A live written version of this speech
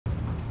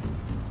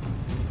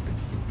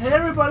Hey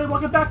everybody,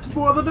 welcome back to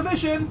more of the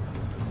Division!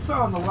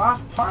 So in the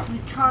last part we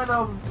kind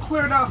of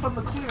cleared out some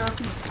of the cleaners.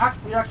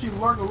 We actually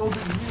learned a little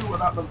bit new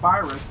about the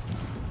virus.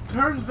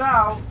 Turns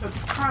out it's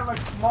kind of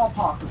like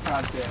smallpox has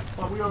had it,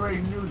 but we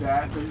already knew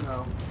that. But, you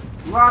know,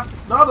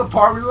 the other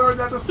part we learned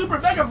that the super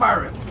mega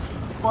virus.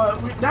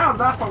 But now in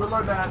that part we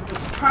learned that it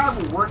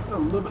kind of works a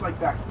little bit like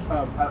that,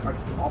 like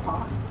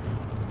smallpox,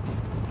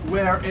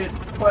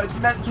 but it's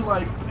meant to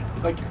like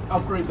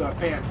upgrade the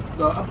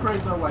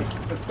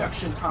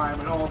infection time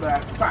and all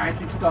that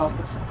fancy stuff.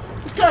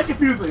 It's kind of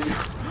confusing.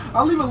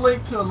 I'll leave a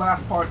link to the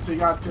last part so you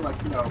guys can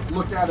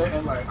look at it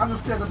and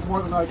understand it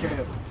more than I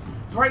can.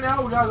 So right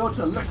now we gotta go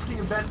to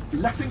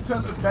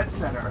Lexington Event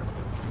Center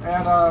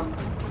and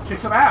kick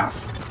some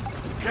ass.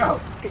 Let's go.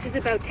 This is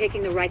about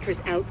taking the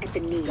Rikers out at the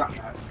knees.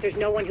 There's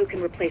no one who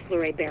can replace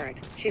LaRae Barett.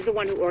 She's the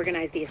one who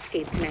organized the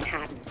escape to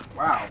Manhattan.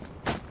 Wow.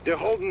 They're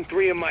holding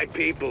 3 of my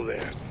people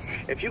there.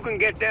 If you can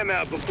get them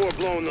out before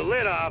blowing the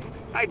lid off,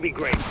 I'd be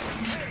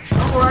grateful.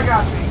 Don't worry, I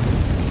got me.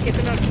 Get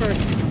them out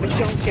first, but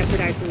don't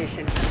jeopardize the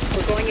mission.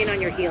 We're going in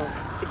on your heels.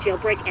 The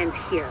jailbreak ends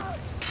here.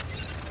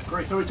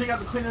 Great, so we take out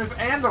the cleaners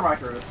and the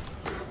Rikers.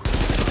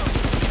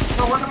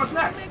 So what's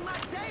next?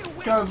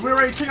 Because we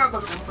already took out the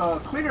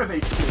cleaners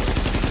HQ.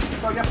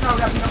 So I guess now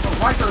we have to take out the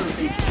Rikers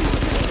HQ.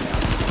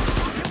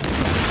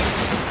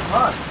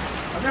 But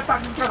I guess I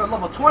can get a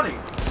level 20.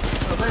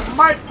 So they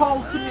might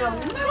pose to me a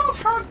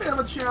little bit of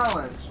a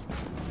challenge.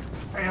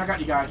 Hey, I got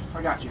you guys.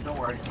 I got you. Don't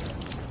worry.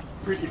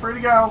 You're free to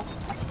go.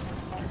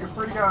 You're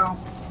free to go.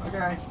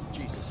 Okay.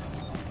 Jesus.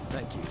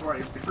 Thank you.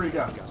 Alright, you're free to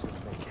go. Alright,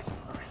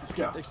 let's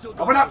go. still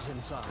Open up!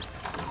 Inside.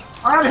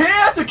 I'm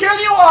here to kill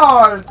you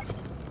all!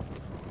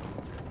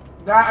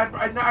 That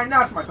I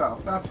announced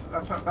myself. That's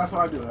what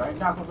I do. I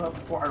announce myself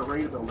before I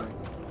raid a building.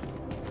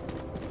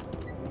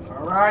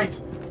 Alright.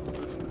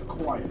 It's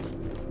quiet. A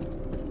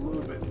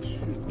little bit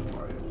too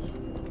quiet.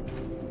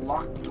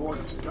 Locked door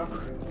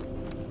discovered.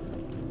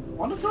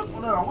 I want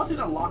to see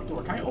that locked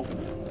door. Can I open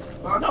it?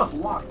 Well, I know it's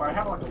locked, but I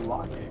have like a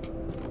lock pick.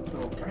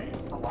 So can I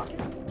unlock it?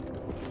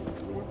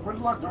 Where's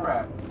the locked door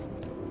at?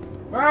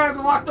 Where's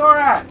the locked door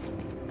at?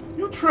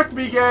 You tricked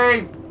me,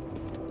 game!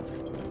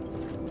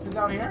 Is it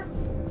down here?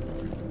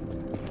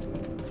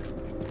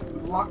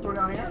 Is the locked door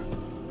down here?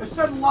 It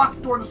said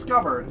locked door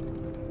discovered.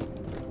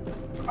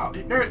 Oh,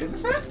 there, is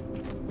this it?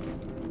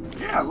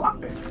 Yeah,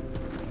 lockpick.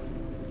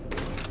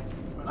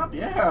 Open up,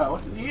 yeah.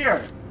 What's in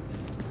here?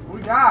 What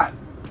we got?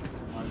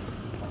 Oh my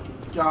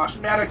fucking gosh,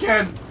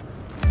 mannequin!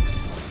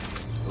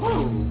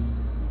 Ooh.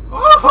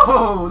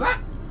 Oh, that!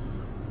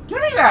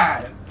 Give me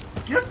that!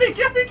 Give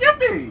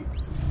me!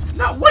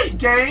 No, wait,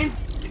 game!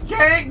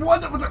 Gang!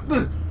 What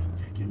the?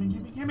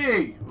 Give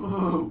me!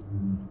 Ooh.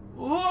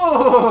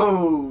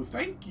 Ooh!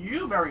 Thank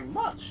you very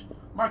much.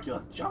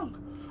 Marculous junk.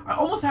 I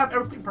almost have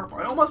everything purple.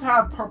 I almost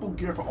have purple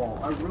gear for all.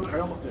 I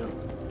almost do.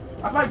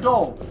 That's my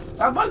goal.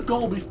 That's my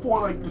goal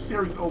before the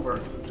series is over.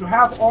 To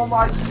have all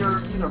my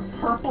gear either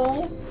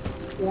purple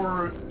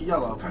or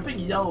yellow. I think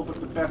yellow is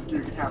the best gear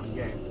you can have in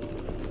the game.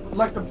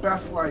 Like the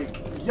best,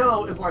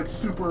 yellow is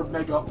super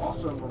mega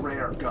awesome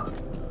rare gun.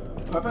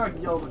 So I feel like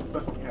yellow is the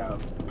best one you have.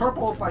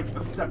 Purple is a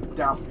step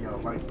down from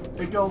yellow.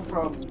 It goes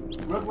from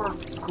regular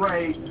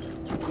gray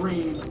to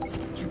green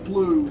to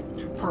blue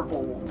to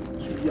purple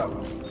to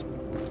yellow.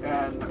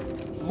 And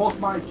most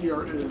of my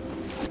gear is...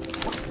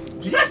 What?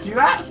 Did you guys see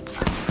that?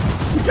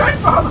 You guys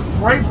saw how the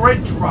frame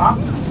rate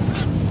dropped?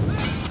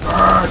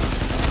 Burn!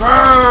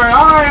 Burn!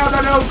 I am the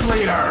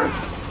nucleators!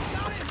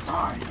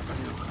 I am the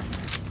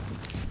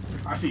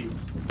nucleators. I see you.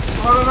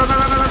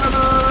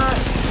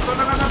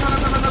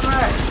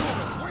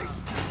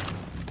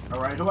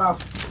 Alright, who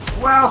else?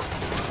 Who else?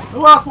 Who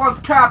else wants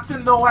caps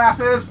in no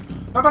asses? In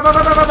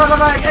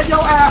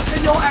your ass!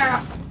 In your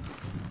ass!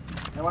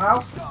 Anyone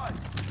else?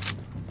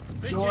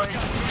 Join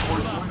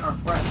our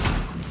friends.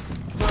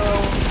 So,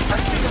 I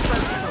think it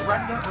says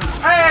surrender or...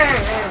 Hey!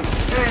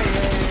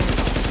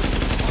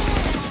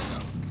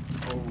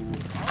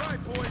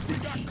 Alright, boys, we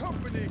got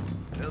company.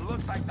 It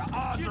looks like the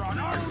odds are on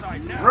our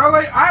side now.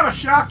 Really? I have a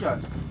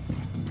shotgun.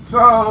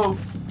 So...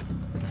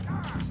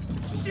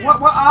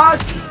 What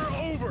odds?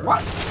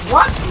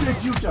 What did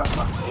you just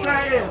say?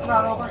 It's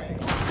not over.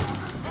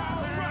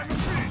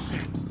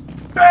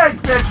 Bang,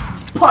 bitch!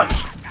 Punch!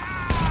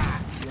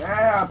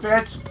 Yeah,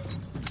 bitch!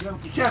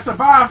 You can't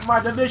survive my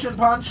division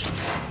punch!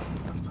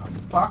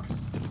 Fuck.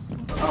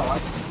 Oh,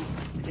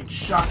 you get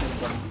shotgun,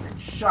 buddy. You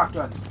get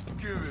shotgun.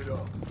 Give it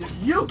up.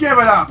 You give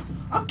it up!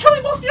 I'm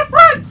killing most of your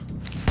friends!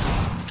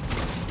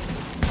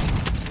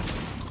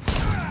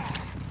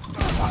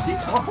 Fuck, he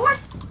teleported?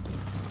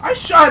 I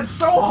shot him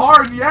so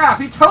hard in the ass,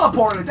 he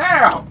teleported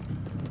down!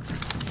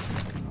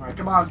 Alright,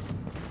 come on.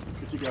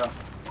 Good to go.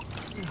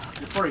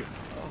 You're free.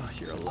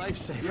 You're a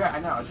lifesaver. Yeah, I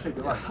know. I just saved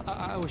your life.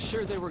 I was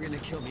sure they were going to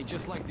kill me,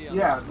 just like the others.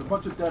 Yeah, there's a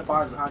bunch of dead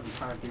bodies behind you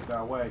trying to take that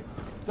away.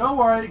 Don't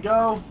worry.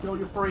 Go. Go.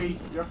 You're free.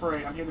 You're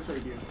free. I'm here to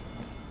save you.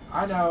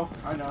 I know.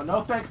 I know.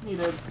 No thanks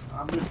needed.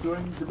 I'm just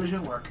doing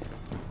division work.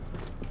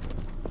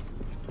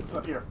 What's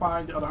up here?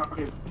 Find the other...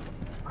 Okay.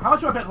 How much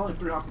do I bet only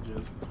 3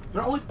 hostages?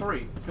 There are only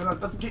 3. Because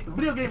that's a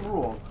video game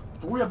rule.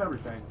 3 of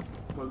everything.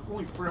 So there's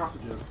only 3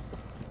 hostages.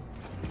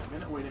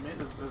 Wait a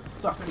minute. There's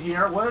stuff in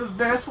here. What is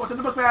this? What's in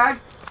the book bag?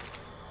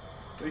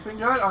 Anything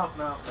good? Oh,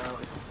 no.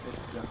 It's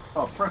just...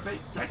 Oh, first aid.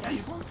 Can I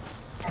use one?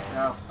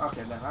 No.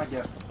 Okay, then I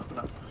guess something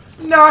else.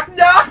 Knock,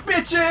 knock,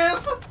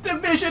 bitches!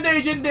 Division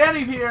Agent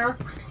Danny's here.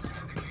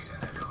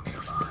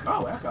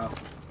 Oh, Echo.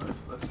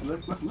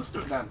 Let's listen to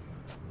it then.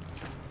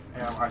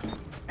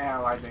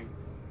 Analyzing.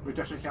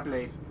 Rejection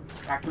complete.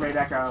 Activate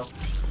Echo.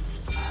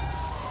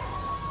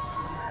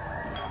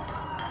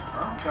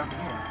 Oh, what's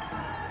happening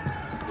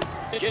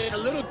here? Get a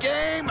little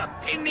game, a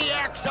pin the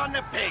axe on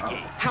the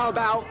piggy. How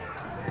about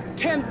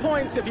 10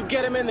 points if you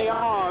get him in the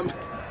arm?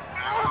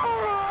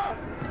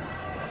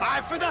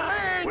 5 for the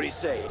head. What do you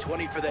say,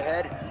 20 for the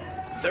head?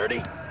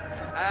 30?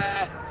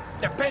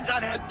 Depends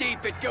on how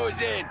deep it goes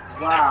in.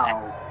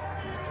 Wow.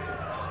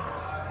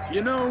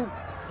 You know,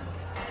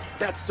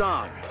 that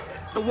song,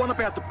 the one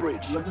about the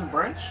bridge. London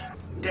Bridge?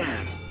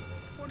 Damn,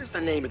 what is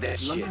the name of that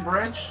shit? London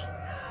Bridge?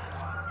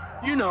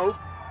 You know,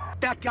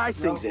 that guy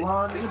sings it.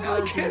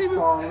 I can't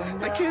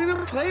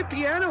even play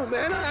piano,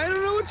 man. I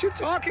don't know what you're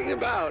talking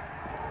about.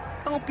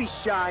 Don't be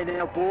shy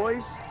now,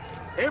 boys.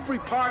 Every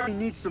party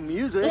needs some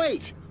music.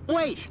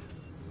 Wait!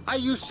 I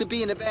used to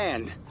be in a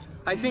band.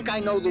 I think I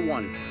know the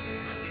one.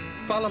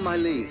 Follow my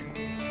lead.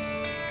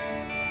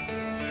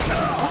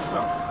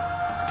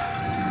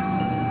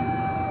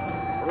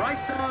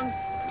 Right song,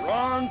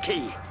 wrong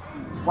key.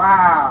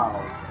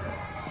 Wow.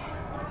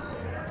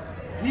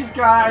 These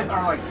guys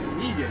are like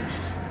vegans.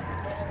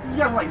 These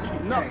guys are like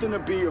vegan. Nothing to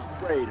be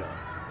afraid of.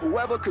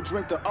 Whoever could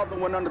drink the other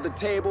one under the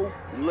table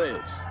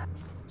lives.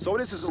 So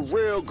this is a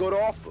real good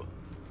offer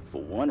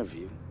for one of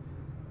you.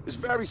 It's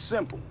very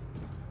simple.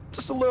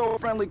 Just a little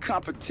friendly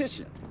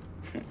competition.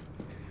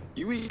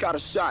 You each got a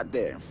shot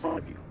there in front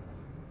of you.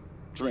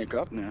 Drink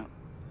up now.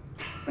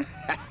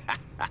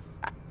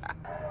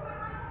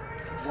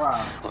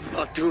 Wow. I'm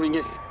not doing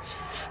it.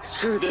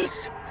 Screw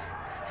this.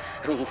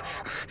 I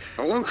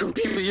won't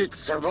compete with you to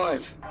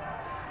survive.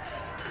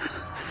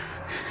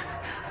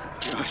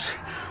 Josh,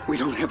 we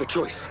don't have a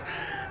choice.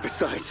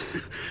 Besides,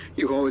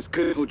 you always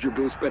could hold your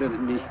bows better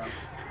than me.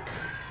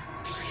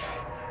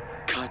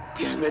 God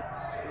damn it.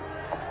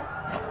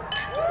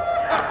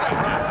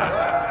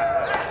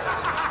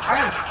 I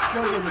am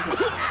so good with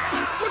this.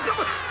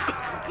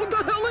 What the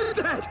hell is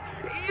that?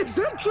 Is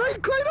that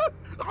Drake Cleaner?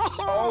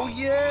 Oh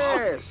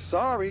yeah,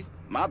 sorry.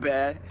 My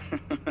bad.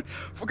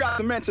 Forgot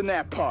to mention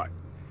that part.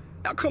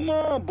 Now come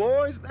on,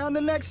 boys, down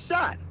the next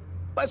shot.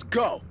 Let's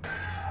go.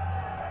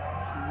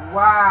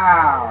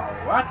 Wow.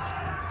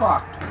 That's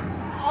fucked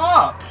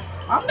up.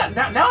 I'm not,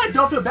 now I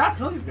don't feel bad for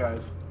killing these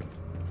guys.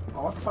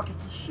 Oh, what the fuck is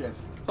this shit?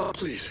 Oh,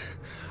 please.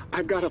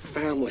 I've got a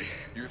family.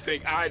 You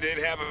think I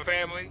didn't have a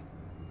family?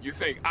 You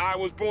think I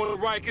was born in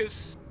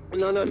Rikers?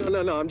 No.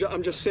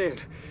 I'm just saying.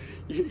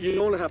 You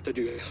don't have to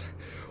do this.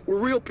 We're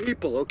real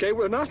people, okay?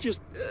 We're not just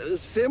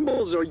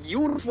symbols or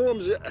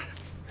uniforms.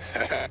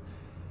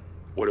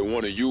 What if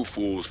one of you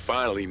fools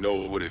finally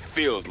knows what it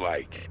feels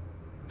like?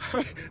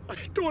 I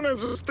don't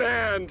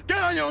understand. Get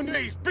on your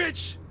knees,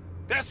 bitch!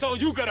 That's all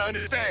you gotta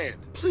understand.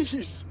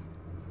 Please.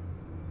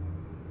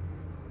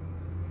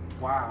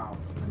 Wow.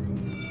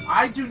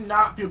 I do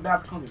not feel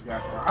bad for killing these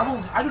guys now.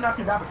 I do not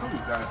feel bad for killing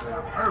these guys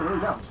now. I really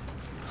don't.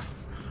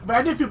 But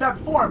I did feel bad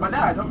before, but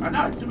now I don't.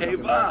 Now I do. Hey,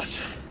 boss.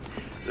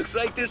 Looks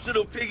like this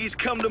little piggy's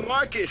come to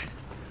market.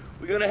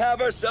 We're gonna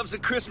have ourselves a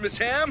Christmas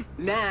ham?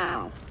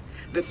 Now,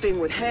 the thing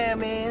with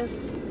ham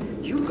is,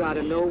 you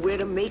gotta know where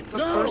to make the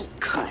first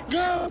cut.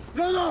 No,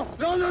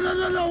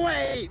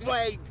 wait.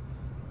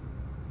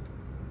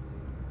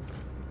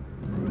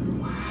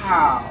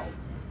 Wow.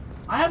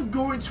 I am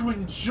going to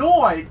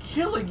enjoy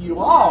killing you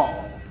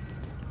all.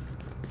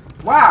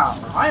 Wow.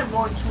 I am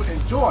going to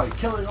enjoy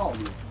killing all of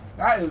you.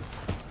 That is...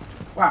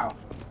 Wow.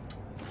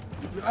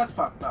 That's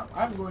fucked up.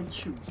 I'm going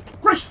to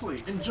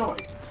graciously enjoy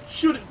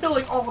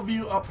filling all of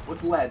you up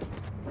with lead.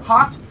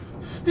 Hot,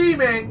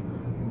 steaming,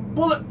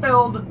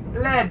 bullet-filled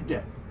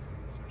lead.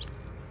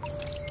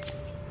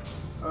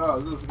 Oh,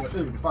 this is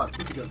gonna be fun.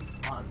 This is gonna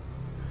be fun.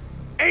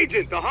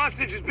 Agent, the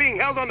hostage is being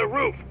held on the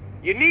roof.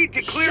 You need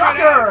to clear it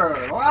Shocker!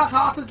 out. The last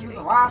hostage is in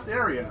the last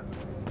area.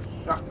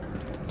 Shocker.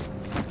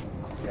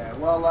 Okay,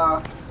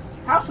 well,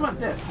 have some of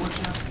this, would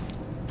you?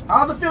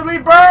 On the field we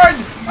burn!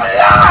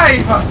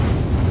 Alive!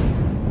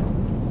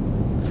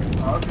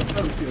 Oh, this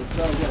is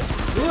so good.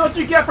 You know what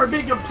you get for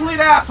being a complete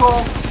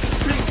asshole?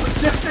 Being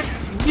sadistic,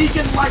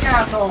 vegan-like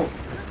asshole.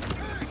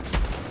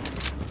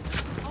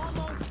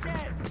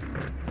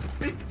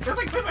 They're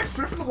like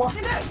straight from The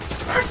Walking Dead.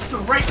 They're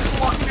straight from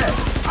The Walking Dead.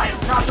 I am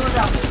not doing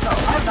that. No,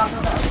 I am not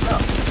doing that. No.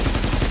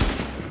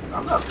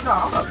 I'm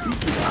gonna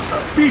beat you. I'm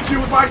gonna beat you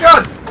with my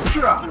gun.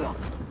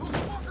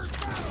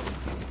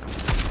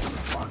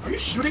 Are you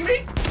shooting me?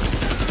 You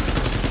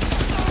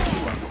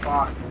are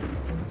fine.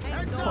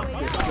 Put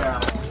this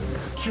down.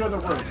 Secure the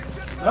roof.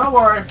 Don't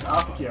worry,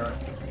 I'll secure it.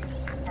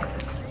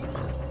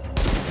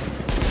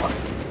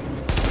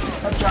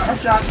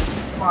 Headshot.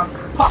 Come on,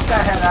 pop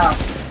that head out.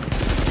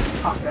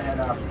 Pop that head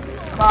out.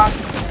 Come on.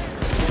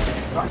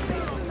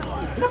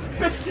 This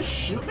bitch just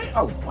shoot me?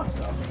 Oh, what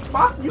the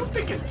fuck? You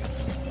thinking?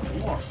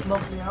 You want to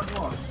smoke me out?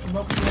 You want to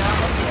smoke me out?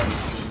 Okay.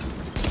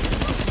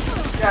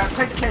 Yeah,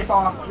 take the cape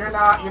off. You're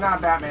not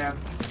Batman.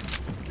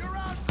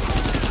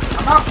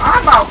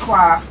 I'm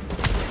outclassed.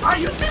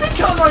 You see me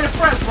killing all your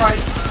friends, right?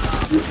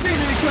 You see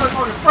me killing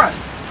all your friends.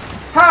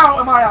 How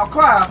am I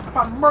outclassed if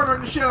I'm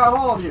murdering the shit out of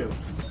all of you?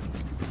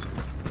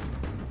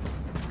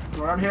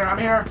 I'm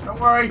here. Don't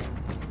worry.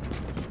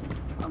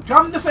 I'm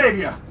coming to save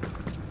you.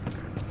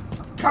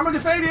 I'm coming to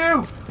save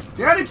you.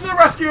 Daddy to the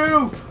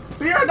rescue.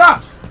 Fear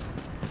not.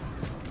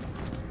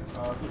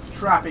 Oh, it's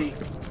trappy.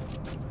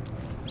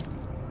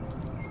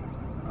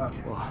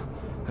 Okay. Well,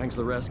 thanks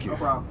for the rescue. No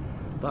problem.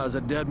 Thought I was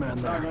a dead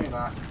man there. No, you're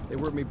not. They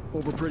worked me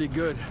over pretty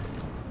good.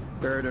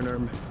 Barrett and her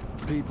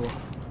people.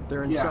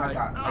 They're inside.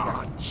 Yeah, I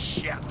got Oh,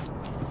 shit.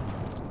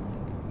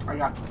 I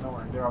got them. Don't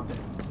worry. They're all dead.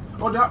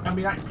 Oh, no. I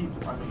mean, not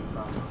people.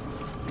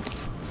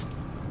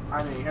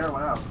 I mean,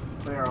 everyone else.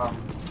 They're,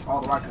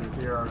 all the Rikers.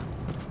 They're,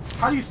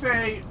 how do you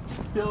say,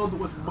 filled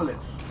with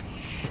bullets?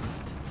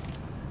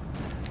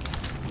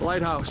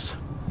 Lighthouse.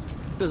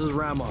 This is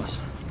Ramos.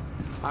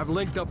 I've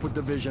linked up with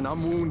Division.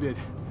 I'm wounded,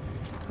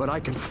 but I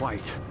can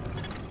fight.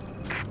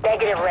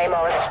 Negative,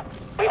 Ramos.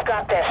 We've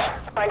got this.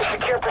 Find a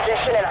secure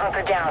position and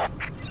hunker down.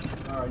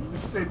 You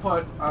just stay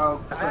put.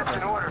 That's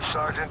an order,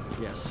 Sergeant.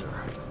 Yes, sir.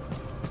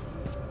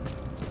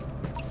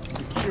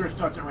 Secure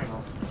Sergeant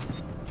Ramos.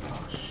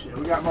 Oh shit,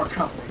 we got more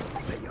company.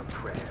 Say your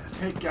prayers.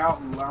 Take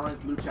out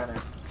Lawrence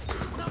Lieutenant.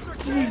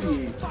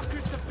 Easy.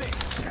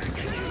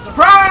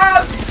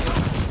 Surprise!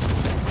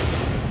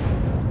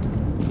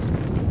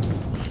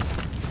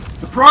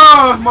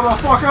 Surprise,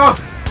 motherfucker!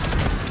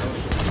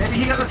 Maybe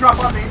he got the drop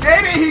on me.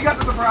 Maybe he got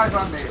the surprise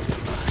on me.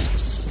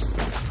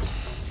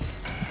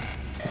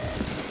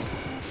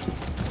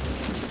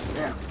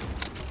 Damn.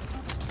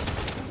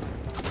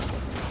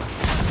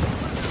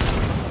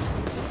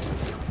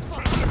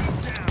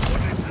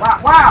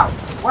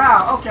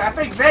 Wow, okay, I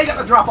think they got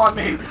the drop on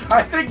me.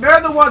 I think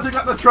they're the ones who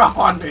got the drop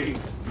on me.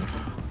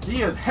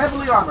 He is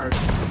heavily armored. You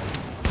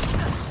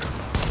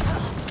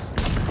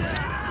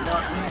know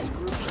what,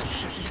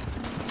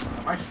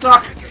 Am I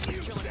stuck?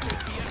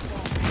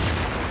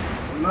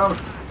 Reload.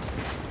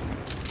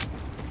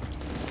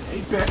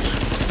 Hey, bitch.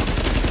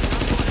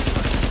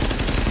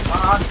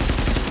 Come on.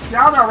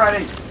 Down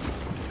already.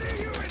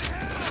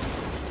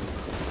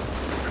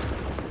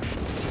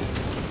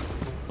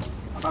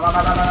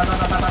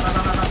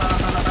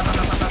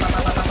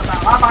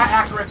 My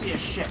accuracy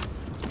is shit.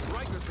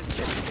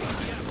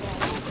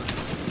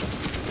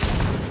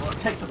 Well, it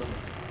takes a little.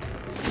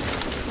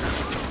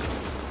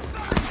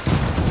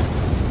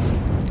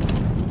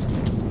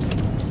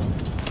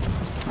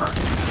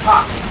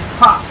 Pop!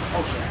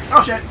 Oh shit!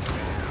 Oh shit!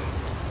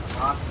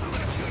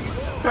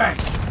 Bang!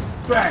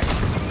 Bang!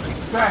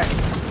 Bang!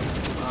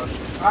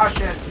 Oh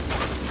shit!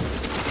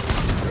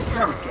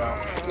 There we go.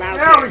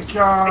 There we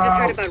go! I just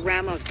heard about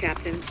Ramos,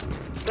 Captain.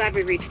 Glad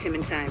we reached him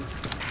in time.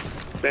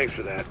 Thanks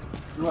for that.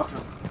 You're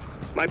welcome.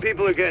 My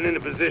people are getting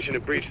into position to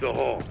breach the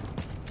hull.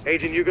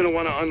 Agent, you're gonna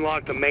want to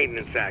unlock the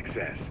maintenance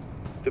access.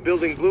 The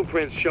building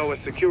blueprints show a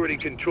security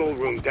control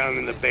room down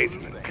in the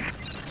basement.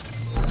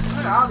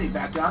 I don't need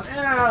that gun.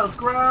 Ew, it's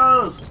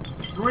gross.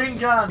 Green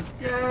gun.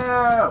 Ew.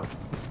 Alright,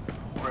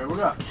 we're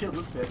gonna kill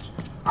this bitch.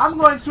 I'm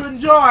going to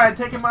enjoy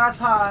taking my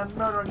time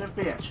murdering this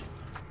bitch.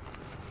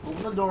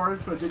 Open the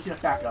doors for the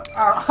backup.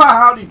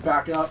 I don't need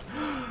backup.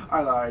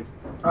 I lied.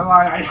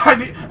 I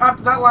need,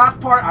 after that last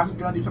part, I'm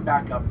gonna need some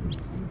backup.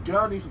 I'm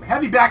gonna need some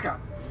heavy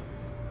backup.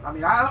 I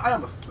mean,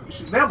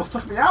 they almost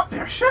took me out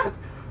there. Shit.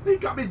 They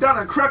got me down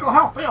in critical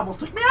health. They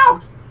almost took me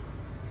out.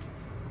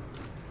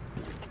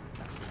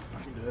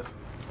 I can do this.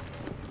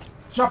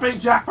 Jumping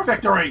jack for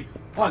victory.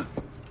 1,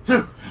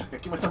 2.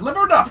 Get myself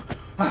limbered up.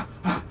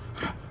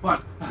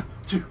 1,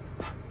 2,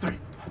 3,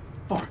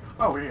 4.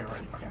 Oh, we're here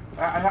already. Okay.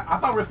 I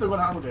thought we were still going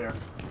out over there.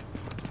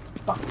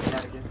 Fucking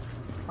shenanigans.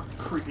 Fucking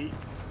creepy.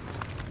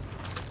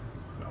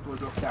 We'll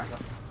go back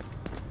up.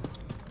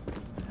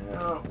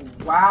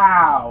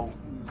 Wow.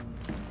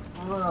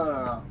 I'm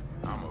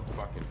a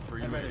fucking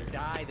free man. Better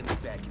die than be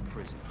back in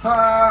prison.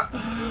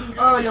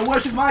 Oh, your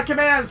wish is my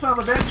command, son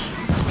of a bitch.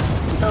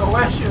 Your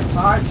wish is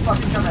my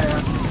fucking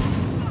command.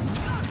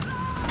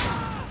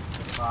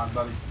 Come on,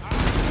 buddy.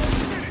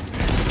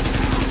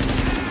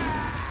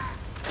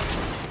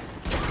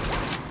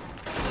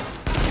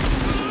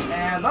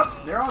 And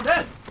up, they're all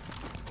dead.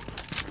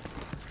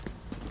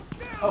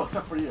 Oh,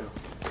 except for you.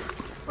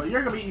 But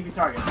you're gonna be easy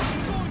target.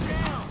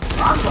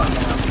 I'm going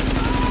down.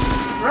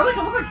 Really?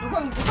 Look like you're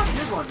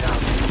going down.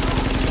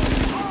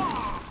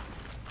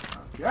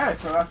 Okay,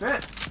 so that's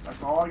it.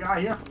 That's all I got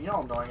here from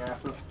y'all annoying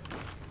asses.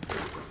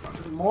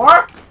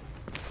 More?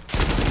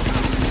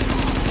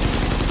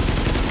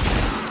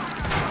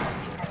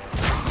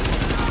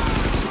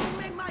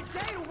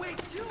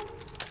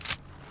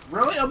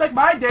 Really? It'll make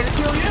my day to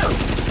kill you.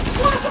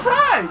 What a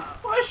surprise!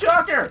 What a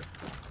shocker!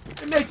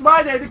 It makes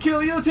my day to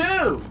kill you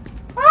too.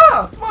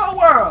 Ah, small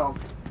world.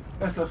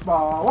 It's a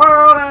small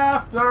world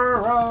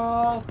after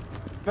all.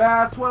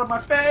 That's one of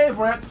my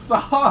favorite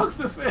songs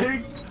to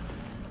sing.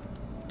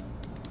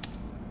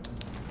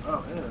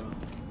 Oh, ew.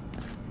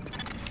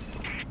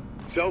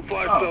 So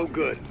far, so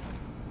good.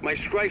 My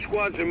strike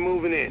squads are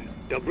moving in.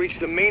 They'll breach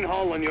the main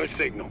hall on your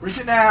signal. Breach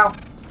it now.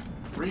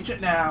 Breach it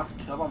now.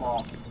 Kill them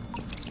all.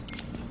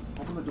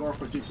 Open the door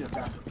for GTF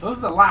back. So this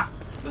is the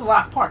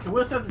last part. Can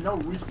we say no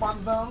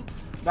respawn zone?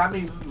 That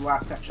means this is the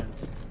last section.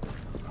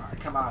 Alright,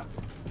 come on.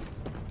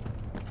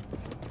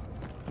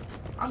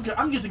 I'm good.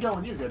 I'm good to go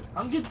when you're good.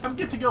 I'm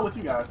good to go with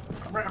you guys.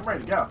 I'm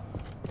ready to go.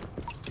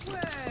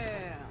 Well,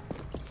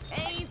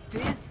 ain't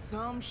this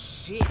some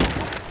shit?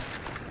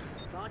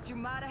 Thought you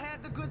might have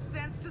had the good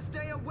sense to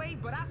stay away,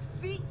 but I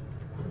see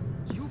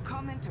you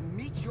coming to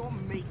meet your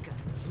maker.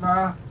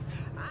 Nah.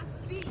 I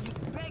see you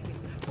begging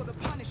for the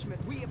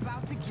punishment we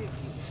about to give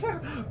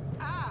you.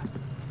 Ask,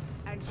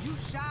 and you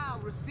shall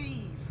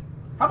receive.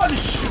 How about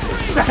this shit?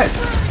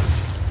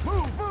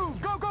 Move, move,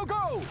 go, go,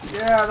 go!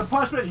 Yeah, the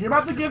punishment you're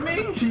about to give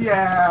me?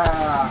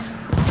 Yeah.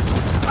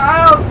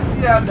 Oh,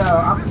 yeah, no,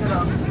 I'm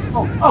gonna...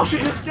 Oh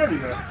shit, it's scary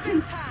there.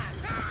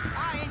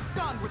 I ain't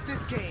done with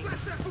this game.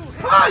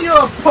 Ah, you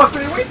a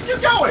pussy! Where you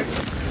going?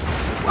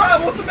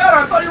 What? What's the matter?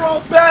 I thought you were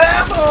all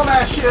badass and all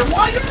that shit.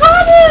 Why are you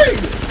running?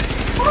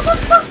 Why the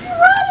fuck are you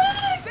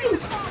running?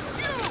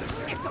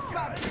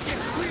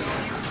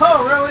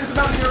 Oh, really? It's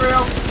about to get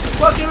real?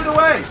 Well, give it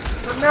away.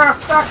 As a matter of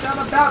fact, I'm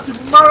about to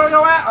murder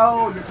your ass.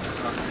 Oh,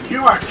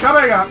 you are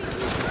coming up.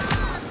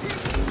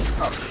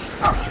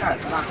 Oh, shit.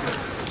 Not good.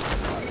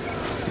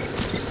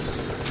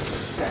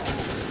 Shit.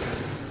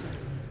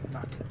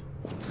 Not good.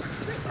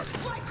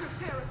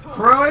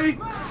 Really?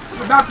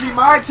 It's about to be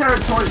my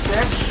territory,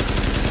 bitch.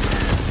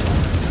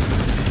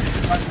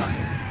 That's not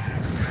good.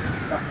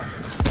 That's not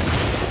good.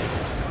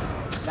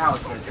 Now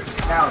it's good.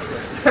 Now it's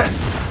good.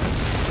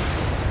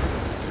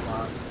 Come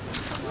on.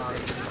 Come on.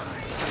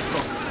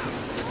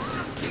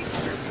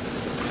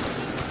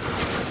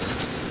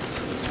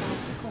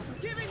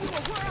 Giving you a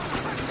whirl.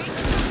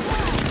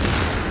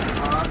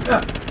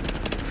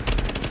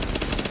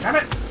 Damn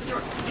it!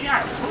 Yeah,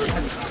 really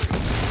heavy.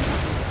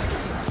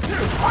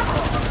 Dude, armor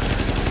on.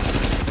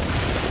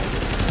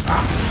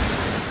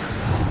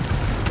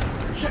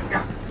 Shit,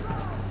 yeah.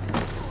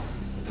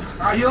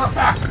 Alright, heal up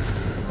fast.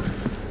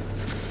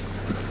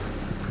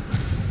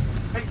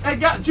 Hey,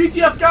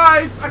 GTF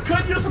guys, I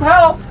could use some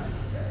help.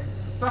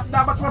 That's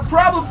not much of a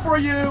problem for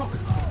you.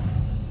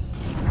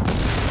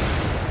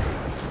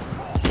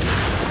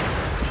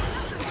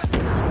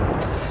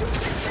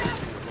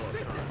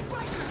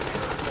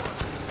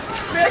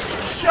 Bitch,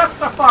 shut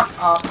the fuck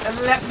up and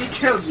let me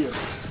kill you.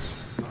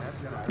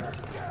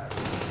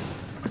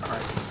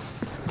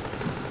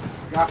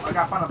 I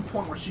gotta find a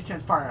point where she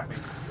can't fire at me.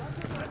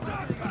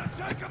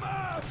 Take him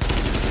out!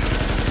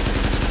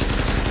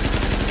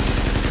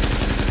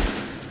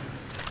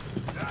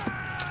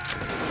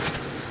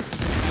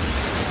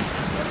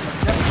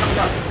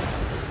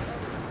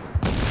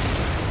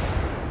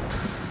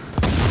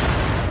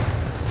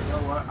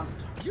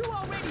 You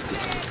already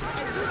dead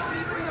and you don't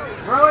even know it.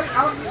 Really?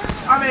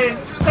 I mean,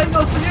 same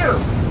goes for you.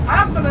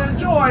 I'm gonna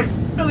enjoy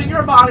filling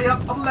your body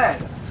up of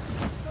lead.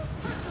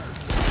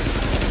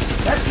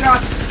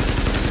 Headshot.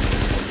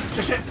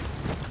 Shit.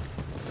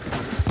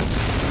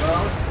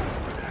 Reload.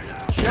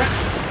 Shit.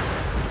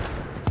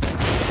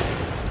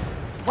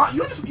 What?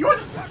 You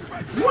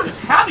were just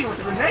happy with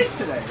the grenades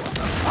today. What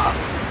the fuck?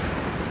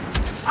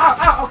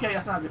 Ow, okay,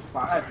 that's not a good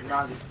spot. That's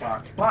not a good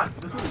spot. But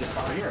this is a good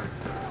spot here.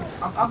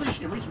 I'll think she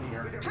can reach me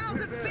here.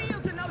 How's it feel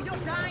to know your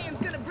dying's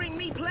gonna bring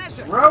me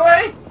pleasure?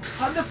 Really?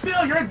 How's it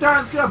feel your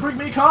dying's gonna bring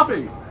me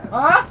coffee?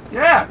 Huh?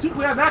 Yeah, too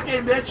clear that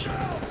game, bitch.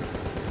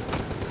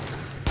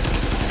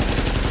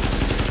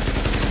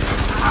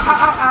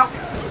 Ow.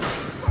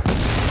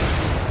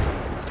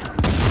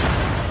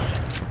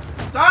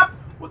 Stop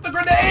with the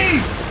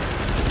grenade!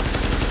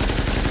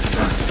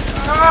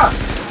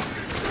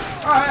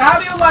 Alright, how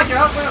do you like it?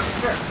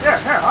 Here,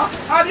 huh?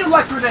 How do you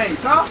like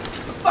grenades, huh?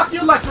 The fuck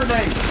you like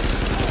grenades?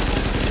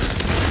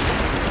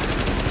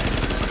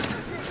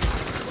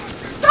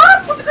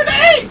 Stop with the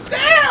grenades!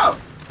 Damn!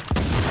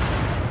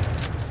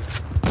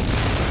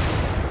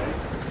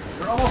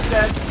 You're almost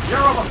dead.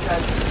 You're almost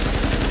dead.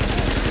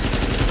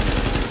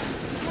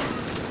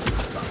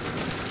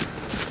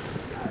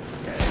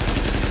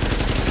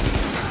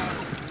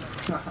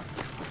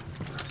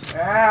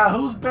 Yeah,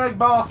 who's big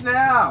boss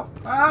now?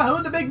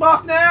 Who's the big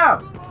boss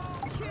now?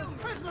 Kill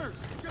prisoners.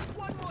 Just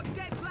one more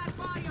dead black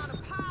body on a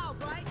pile,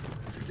 right?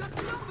 Just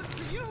numbers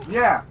to you.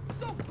 Yeah.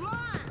 So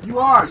blind. You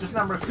are just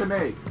numbers to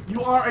me.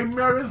 You are a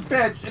murderous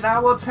bitch, and I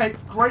will take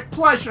great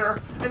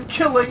pleasure in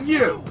killing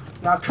you.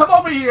 Now come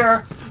over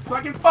here so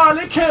I can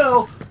finally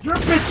kill your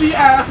bitchy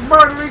ass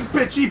murdering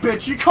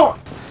bitchy corpse.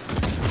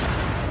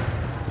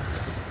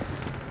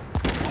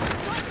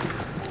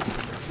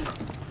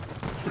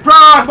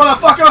 Surprise,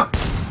 motherfucker!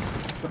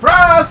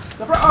 Surprise!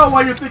 Oh,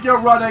 where do you think you're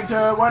running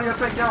to? Where do you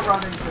think you're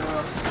running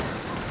to?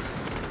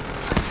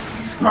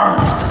 Burn!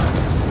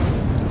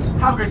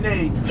 Have a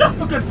grenade, just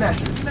for good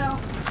measure, you know?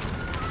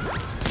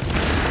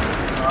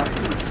 Oh,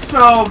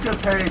 so good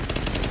pain.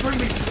 Bring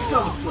me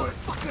so good.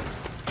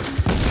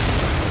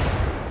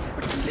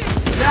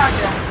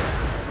 Yeah.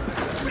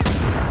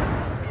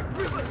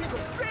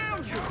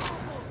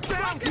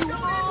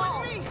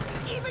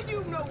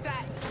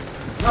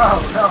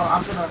 no,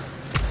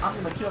 I'm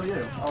gonna kill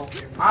you. Oh,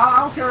 I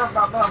don't care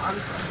about them. I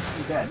just want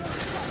you dead.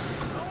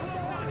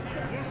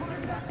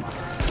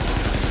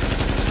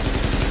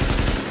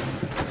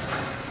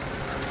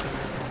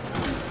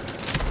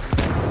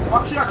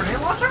 Fuck, she got a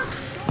grenade launcher?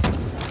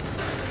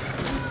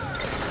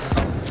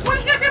 What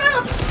did she get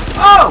out?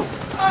 Oh!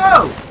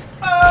 Oh!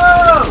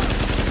 Oh!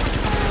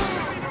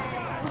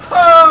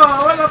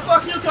 Oh! Where the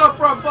fuck you come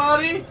from,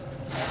 buddy?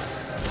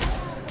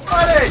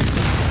 Buddy!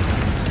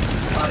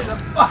 Where the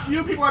fuck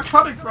you people are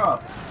coming from?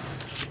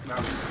 No.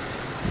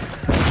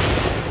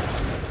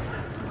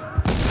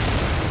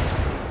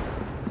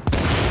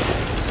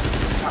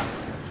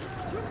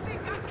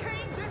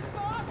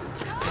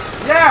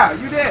 Yeah,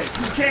 you did.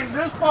 You came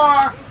this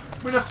far.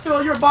 We're gonna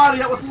fill your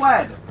body up with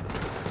lead.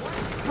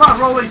 Come on,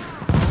 Rolly.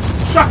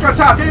 Shut your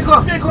top. Get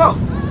close. Get close.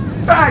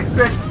 Bag,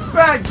 bitch.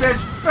 Bag, bitch.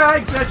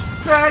 Bag, bitch.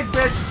 Bag,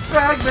 bitch.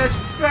 Bag, bitch.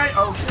 Bag.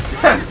 Oh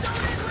shit.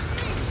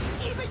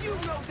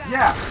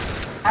 Yeah.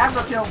 I'm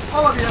gonna kill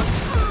all of you.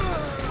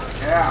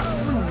 Yeah.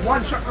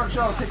 One shotgun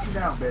shell will take you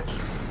down, bitch.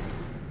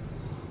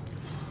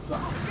 So.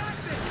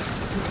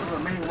 This is the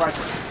main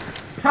rifle.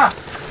 Ha!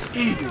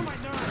 Easy.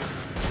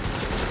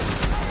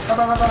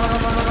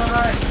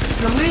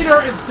 Your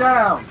leader is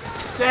down.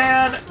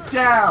 Stand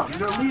down.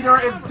 Your leader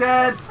is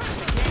dead.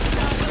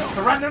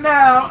 Surrender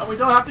now, and we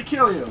don't have to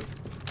kill you.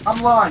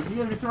 I'm lying.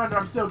 Even if you surrender,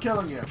 I'm still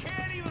killing you.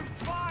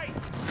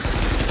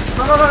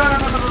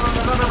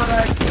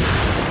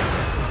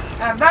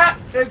 And that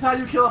is how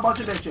you kill a bunch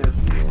of bitches.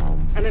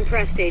 I'm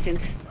impressed, Agent.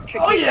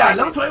 Oh yeah,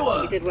 level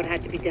 21. You did what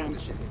had to be done.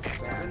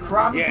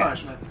 Crime and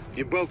punishment.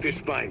 You broke their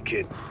spine,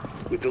 kid.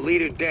 With the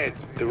leader dead,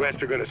 the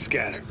rest are gonna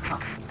scatter.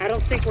 I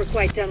don't think we're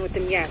quite done with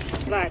them yet,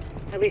 but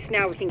at least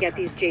now we can get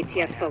these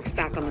JTF folks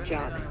back on the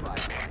job.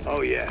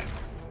 Oh yeah.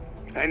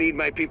 I need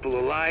my people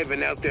alive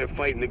and out there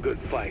fighting the good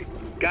fight.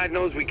 God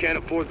knows we can't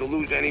afford to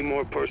lose any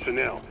more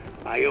personnel.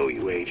 I owe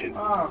you, Agent.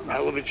 Oh,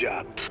 hell of a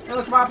job.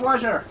 It's my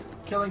pleasure.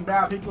 Killing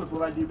bad people is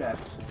what I do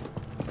best.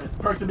 It's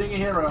the perks of being a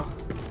hero.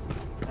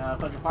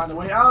 If I can find a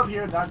way out of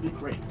here, that'd be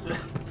great.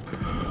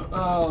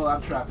 Oh,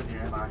 I'm trapped in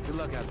here, am I? Good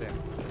luck out there.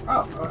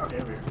 Oh, okay,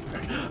 over here.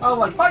 Oh,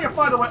 like, if I can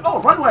find a way.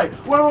 Oh, runway!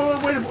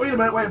 Wait a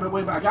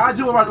minute. I gotta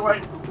do a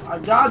runway. I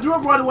gotta do a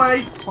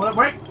runway. Hold up,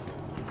 wait.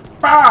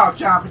 Bow,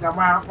 chopping down.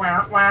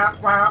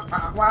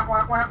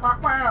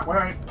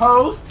 Wait.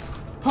 Pose.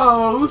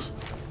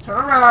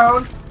 Turn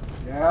around.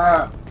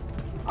 Yeah.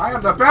 I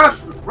am the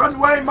best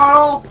runway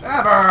model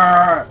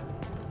ever.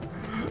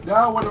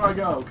 Now where do I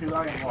go? Because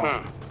I am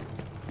lost.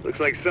 Looks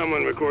like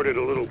someone recorded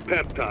a little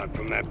pep talk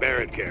from that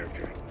Barrett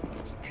character.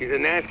 She's a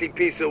nasty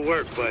piece of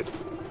work, but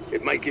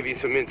it might give you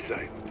some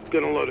insight.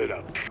 Gonna load it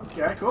up.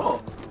 Okay,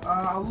 cool.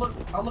 I'll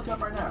look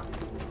up right now.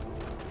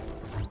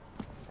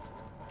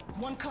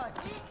 One cut.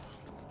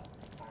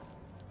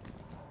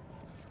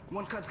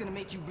 One cut's gonna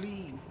make you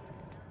bleed,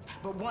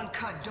 but one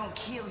cut don't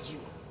kill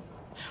you.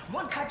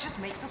 One cut just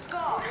makes a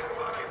scar. We're gonna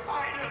fucking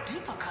fight him. A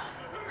deeper cut.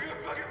 We're gonna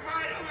fucking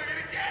fight him. We're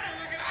gonna get him.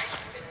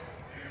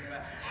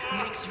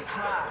 Makes you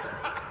cry.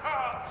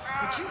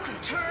 But you can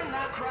turn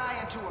that cry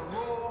into a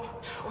roar,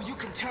 or you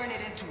can turn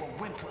it into a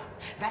whimper.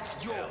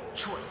 That's your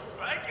choice.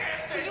 I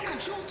can't. So you can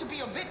choose to be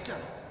a victim,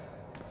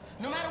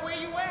 no matter where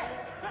you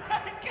at.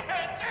 I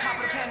can't. Top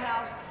of the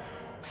penthouse,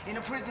 in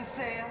a prison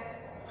cell,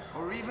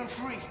 or even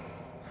free.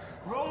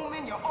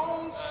 Roaming your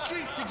own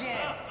streets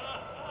again.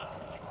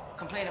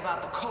 Complain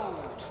about the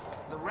cold,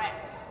 the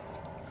rats.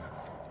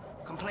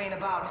 Complain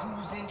about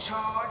who's in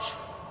charge.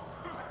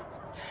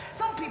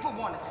 Some people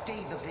want to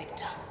stay the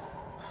victim.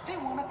 They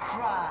want to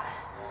cry.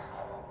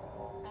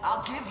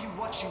 I'll give you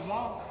what you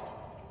want.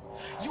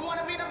 You want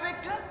to be the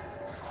victim?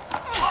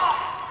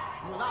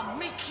 Well, I'll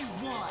make you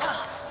one.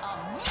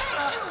 I'll make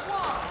you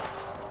one.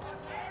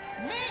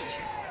 Me?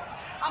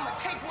 I'm gonna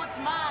take what's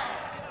mine.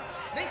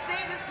 They say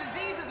this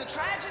disease is a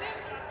tragedy.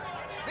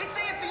 They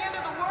say it's the end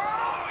of the world.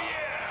 Oh,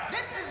 yeah.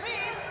 This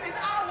disease is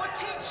our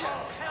teacher.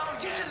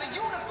 Teaching the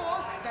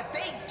uniforms that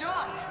they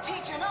done.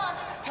 Teaching us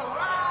to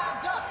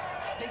rise up.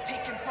 They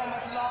taken from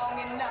us long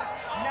enough.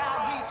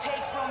 Now we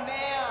take from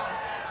them.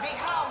 Their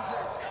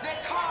houses, their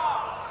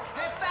cars,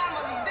 their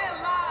families, their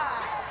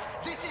lives.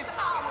 This is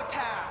our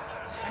time.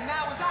 And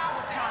now is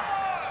our time.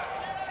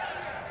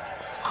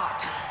 It's our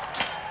time.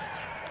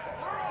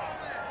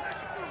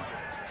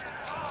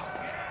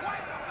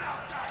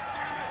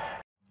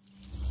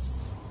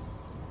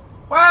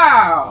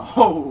 Wow!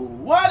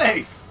 What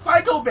a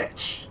psycho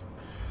bitch!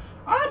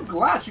 I'm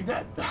glad she's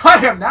dead.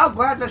 I am now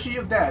glad that she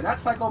is dead. That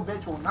psycho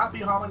bitch will not be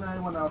harming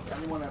anyone else,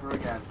 anyone ever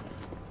again.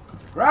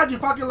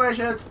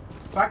 Congratulations!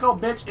 Psycho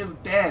bitch is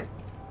dead.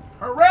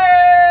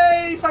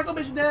 Hooray! Psycho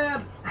bitch is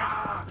dead!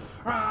 Rah,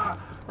 rah,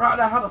 rah.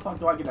 Now how the fuck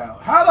do I get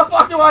out? How the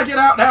fuck do I get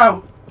out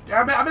now?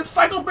 Damn it, I'm in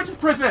psycho bitch's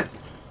prison!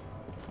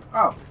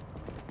 Oh.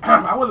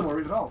 I wasn't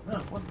worried at all. No,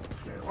 wasn't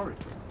scared or worried.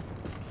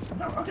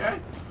 No, okay.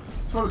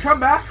 So when we come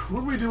back,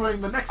 we'll be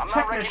doing the next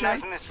tech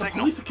mission, the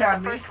police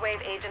academy,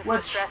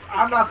 which,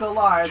 I'm not gonna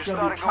lie, it's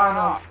gonna be kind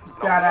of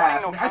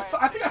badass.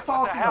 I think I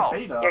saw this in the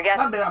beta.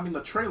 Not beta, I mean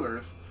the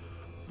trailers.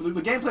 The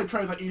gameplay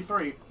trailers at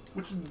E3.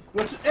 which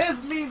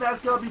is mean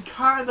that's gonna be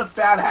kind of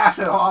badass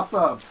and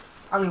awesome.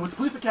 I mean, with the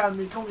police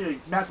academy, can only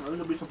imagine there's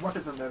gonna be some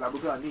weapons in there that we're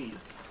gonna need.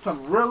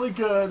 Some really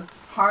good,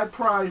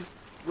 high-priced,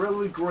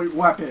 really great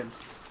weapons.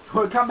 So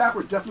when we come back,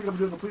 we're definitely gonna be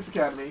doing the police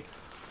academy.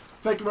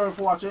 Thank you very much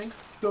for watching.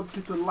 Don't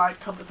forget to like,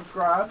 comment,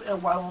 subscribe,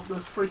 and why don't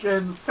this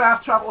freaking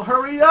fast travel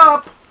hurry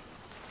up?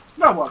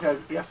 No, well, okay,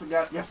 yes,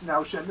 now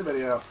we should end the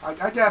video.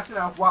 I guess, you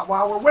know,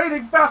 while we're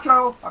waiting fast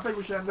travel, I think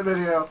we should end the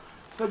video.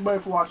 Thank you very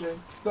much for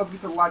watching. Don't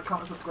forget to like,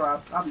 comment,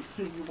 subscribe. I'll be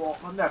seeing you all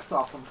on the next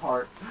awesome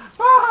part.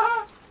 Bye!